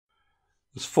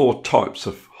There's 4 types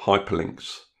of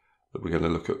hyperlinks that we're going to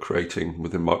look at creating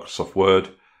within Microsoft Word: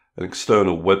 an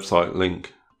external website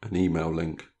link, an email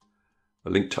link, a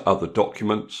link to other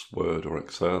documents, Word or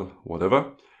Excel,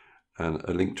 whatever, and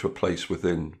a link to a place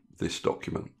within this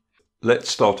document. Let's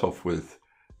start off with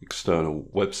external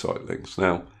website links.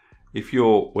 Now, if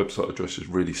your website address is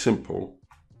really simple,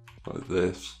 like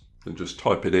this, then just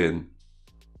type it in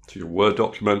to your Word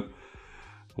document.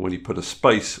 And when you put a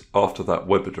space after that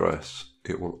web address,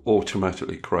 it will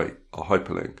automatically create a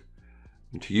hyperlink.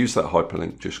 And to use that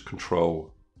hyperlink, just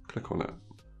click on it.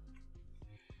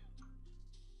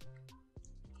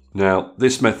 Now,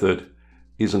 this method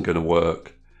isn't going to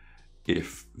work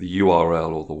if the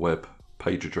URL or the web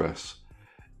page address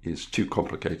is too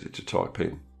complicated to type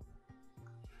in.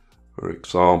 For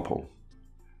example,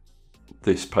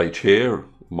 this page here,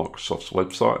 Microsoft's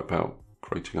website about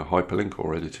creating a hyperlink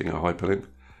or editing a hyperlink,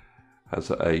 has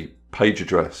a page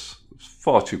address that's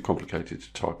far too complicated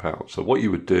to type out. So what you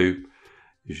would do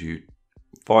is you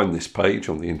find this page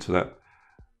on the internet,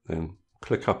 then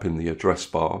click up in the address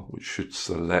bar, which should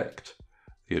select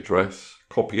the address,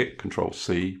 copy it,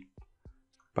 Control-C,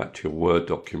 back to your Word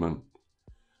document,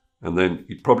 and then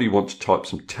you'd probably want to type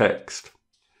some text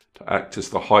to act as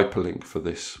the hyperlink for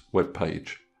this web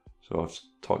page. So I've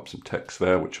typed some text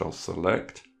there, which I'll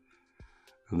select.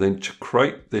 And then to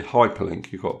create the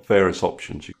hyperlink, you've got various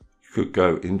options. You could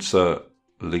go Insert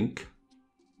Link,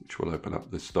 which will open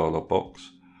up this dialog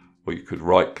box, or you could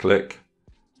right click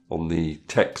on the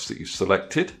text that you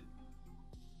selected,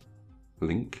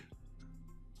 Link.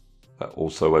 That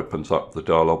also opens up the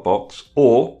dialog box,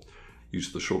 or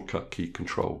use the shortcut key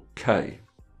Control-K.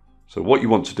 So what you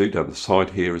want to do down the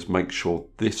side here is make sure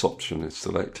this option is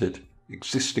selected,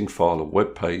 existing file or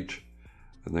web page,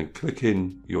 and then click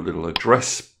in your little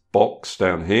address box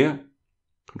down here,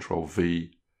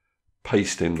 Control-V,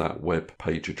 paste in that web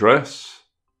page address,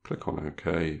 click on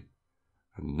OK,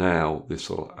 and now this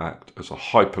will act as a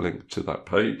hyperlink to that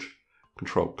page.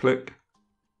 Control-click,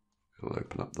 it'll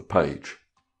open up the page.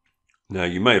 Now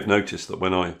you may have noticed that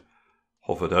when I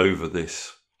hovered over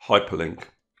this hyperlink,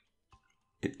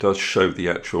 it does show the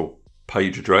actual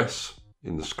page address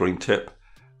in the screen tip,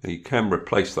 and you can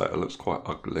replace that. It looks quite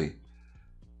ugly.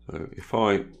 So if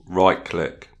I right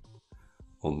click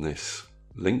on this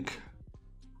link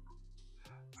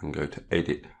and go to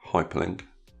Edit Hyperlink,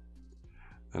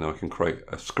 and I can create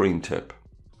a screen tip.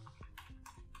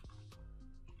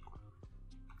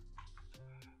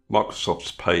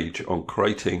 Microsoft's page on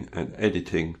creating and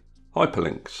editing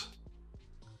hyperlinks.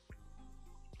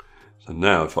 So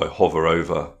now if I hover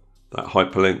over that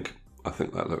hyperlink, I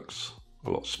think that looks a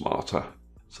lot smarter.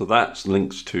 So that's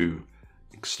links to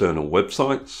external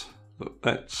websites.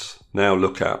 Let's now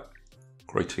look at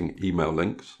creating email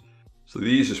links. So the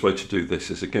easiest way to do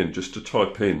this is, again, just to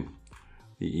type in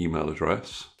the email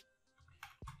address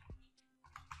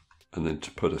and then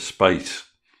to put a space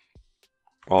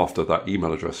after that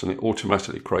email address, and it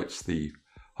automatically creates the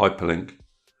hyperlink.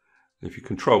 If you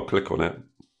Control-click on it,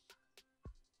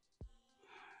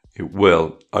 it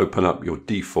will open up your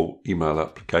default email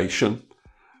application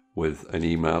with an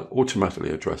email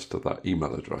automatically addressed to that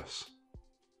email address.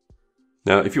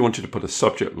 Now, if you wanted to put a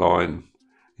subject line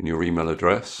in your email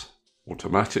address,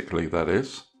 automatically that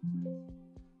is,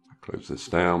 close this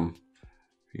down,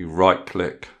 you right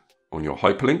click on your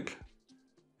hyperlink,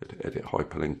 edit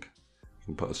hyperlink, you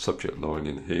can put a subject line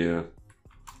in here.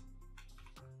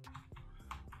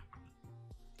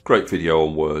 Great video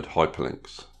on Word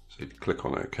hyperlinks. So you click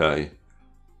on OK.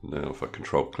 Now if I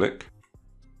Control-click,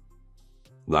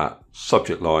 that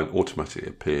subject line automatically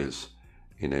appears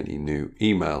in any new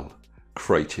email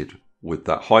created with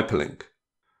that hyperlink.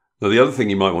 Now the other thing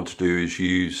you might want to do is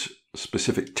use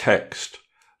specific text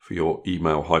for your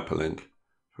email hyperlink.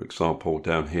 For example,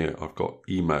 down here I've got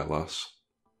email us.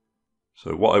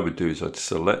 So what I would do is I'd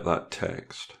select that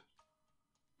text,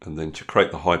 and then to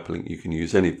create the hyperlink you can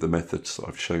use any of the methods that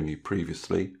I've shown you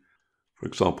previously. For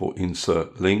example,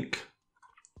 Insert Link,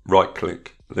 right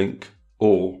click Link,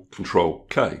 or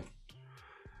Control-K.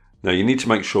 Now you need to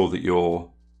make sure that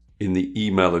you're in the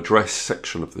email address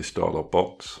section of this dialog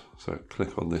box. So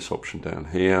click on this option down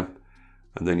here,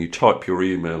 and then you type your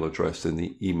email address in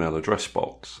the email address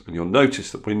box. And you'll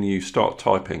notice that when you start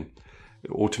typing, it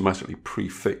automatically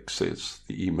prefixes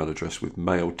the email address with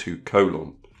mail to :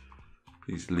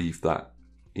 Please leave that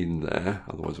in there,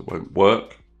 otherwise it won't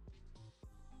work.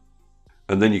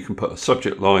 And then you can put a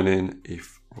subject line in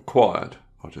if required.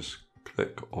 I'll just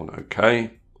click on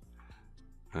OK,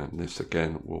 and this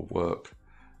again will work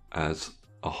as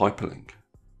a hyperlink.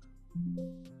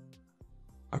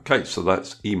 Okay, so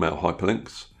that's email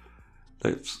hyperlinks.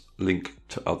 let's link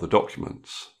to other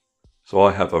documents. So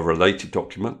I have a related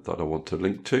document that I want to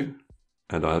link to,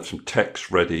 and I have some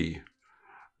text ready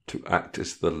to act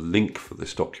as the link for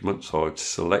this document. So I'd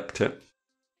select it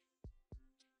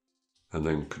and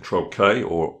then Control K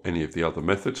or any of the other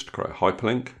methods to create a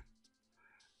hyperlink.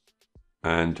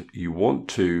 And you want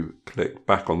to click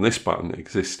back on this button,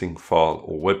 existing file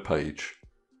or web page.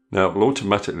 Now it will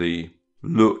automatically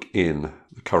look in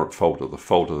the current folder, the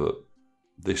folder that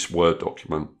this Word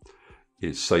document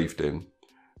is saved in,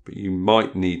 but you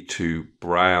might need to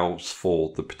browse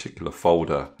for the particular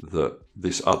folder that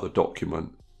this other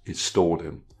document is stored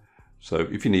in. So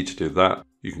if you need to do that,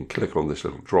 you can click on this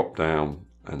little drop down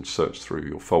and search through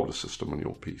your folder system on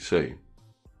your PC.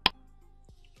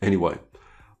 Anyway,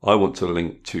 I want to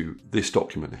link to this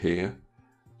document here,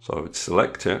 so I would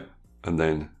select it and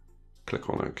then click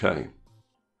on OK.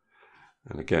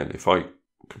 And again, if I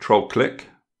Control click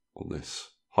on this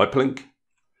hyperlink,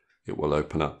 it will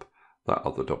open up that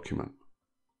other document.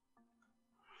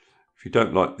 If you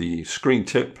don't like the screen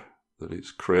tip that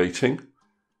it's creating,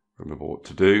 remember what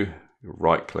to do. You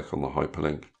right click on the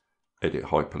hyperlink, edit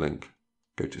hyperlink,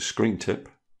 go to screen tip,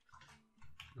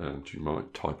 and you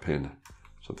might type in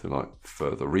something like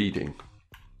further reading.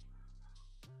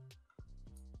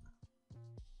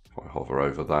 If I hover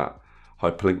over that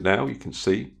hyperlink now, you can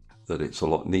see that it's a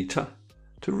lot neater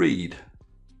to read.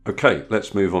 Okay,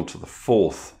 let's move on to the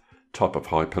fourth type of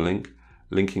hyperlink,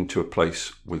 linking to a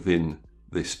place within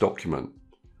this document.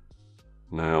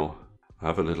 Now, I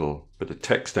have a little bit of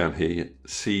text down here,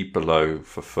 see below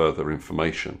for further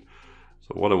information.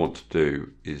 So what I want to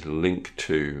do is link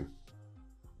to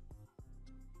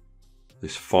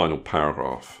this final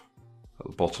paragraph at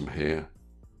the bottom here.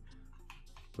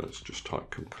 Let's just type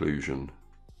conclusion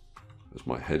as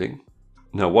my heading.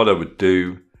 Now what I would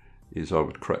do is I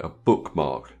would create a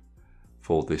bookmark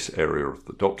for this area of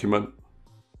the document.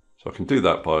 So I can do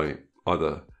that by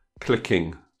either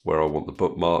clicking where I want the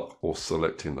bookmark or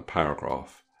selecting the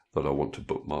paragraph that I want to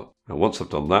bookmark. Now once I've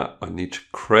done that, I need to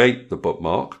create the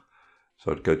bookmark.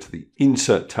 So I'd go to the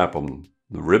Insert tab on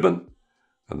the ribbon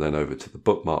and then over to the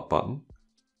bookmark button.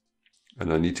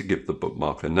 And I need to give the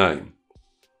bookmark a name.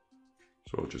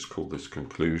 So I'll just call this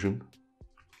conclusion.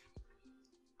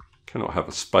 Cannot have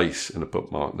a space in a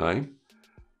bookmark name.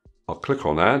 I'll click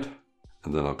on add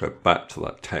and then I'll go back to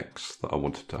that text that I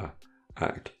wanted to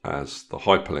act as the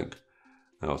hyperlink.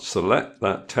 Now I'll select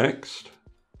that text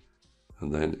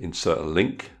and then insert a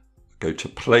link. Go to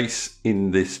place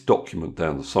in this document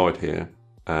down the side here,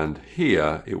 and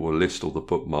here it will list all the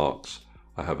bookmarks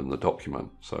I have in the document.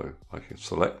 So I can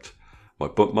select my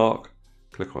bookmark,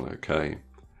 click on OK,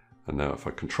 and now if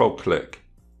I Control click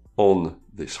on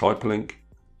this hyperlink,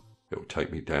 it will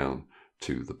take me down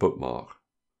to the bookmark.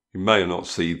 You may not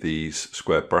see these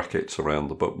square brackets around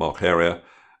the bookmark area.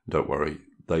 Don't worry,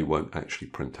 they won't actually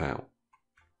print out.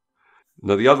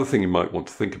 Now the other thing you might want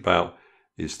to think about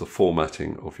is the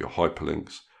formatting of your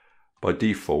hyperlinks. By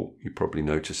default, you probably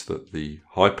noticed that the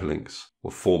hyperlinks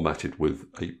were formatted with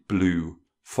a blue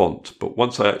font, but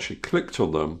once I actually clicked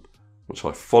on them, once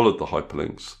I followed the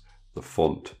hyperlinks, the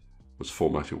font was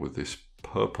formatted with this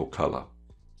purple color.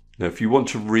 Now if you want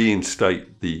to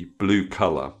reinstate the blue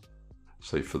color,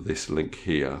 say for this link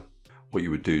here, what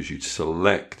you would do is you'd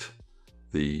select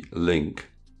the link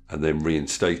and then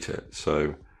reinstate it.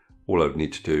 So all I would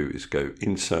need to do is go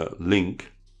Insert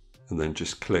Link and then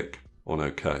just click on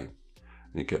OK, and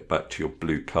you get back to your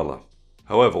blue color.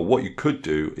 However, what you could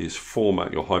do is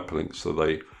format your hyperlinks so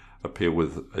they appear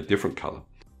with a different color.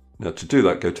 Now to do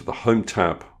that, go to the Home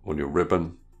tab on your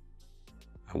ribbon,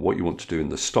 and what you want to do in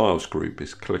the Styles group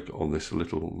is click on this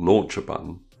little launcher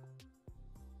button,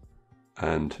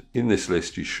 and in this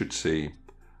list you should see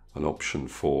an option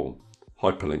for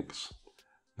hyperlinks.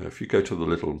 Now if you go to the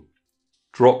little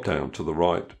drop down to the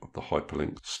right of the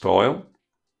hyperlink style,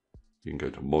 you can go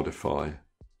to modify,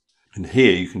 and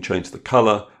here you can change the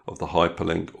color of the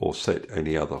hyperlink or set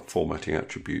any other formatting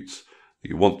attributes that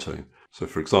you want to. So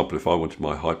for example, if I wanted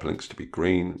my hyperlinks to be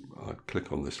green, I'd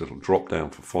click on this little drop down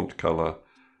for font color,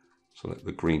 select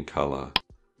the green color,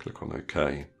 click on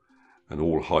OK, and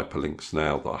all hyperlinks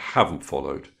now that I haven't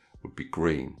followed would be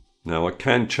green. Now I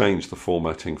can change the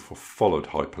formatting for followed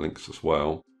hyperlinks as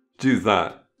well. To do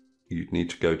that, you'd need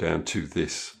to go down to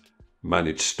this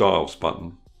Manage Styles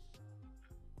button,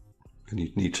 and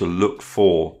you'd need to look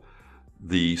for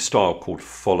the style called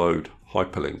Followed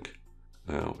Hyperlink.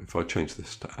 Now, if I change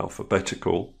this to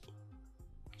alphabetical,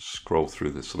 scroll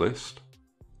through this list,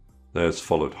 there's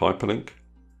Followed Hyperlink,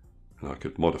 and I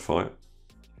could modify it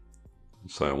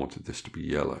and say I wanted this to be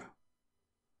yellow.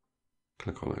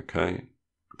 Click on OK,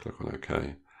 click on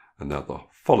OK, and now the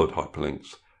followed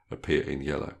hyperlinks appear in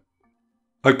yellow.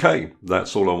 Okay,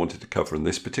 that's all I wanted to cover in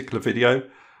this particular video.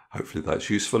 Hopefully that's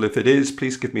useful. If it is,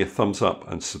 please give me a thumbs up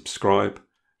and subscribe,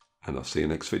 and I'll see you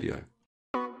next video.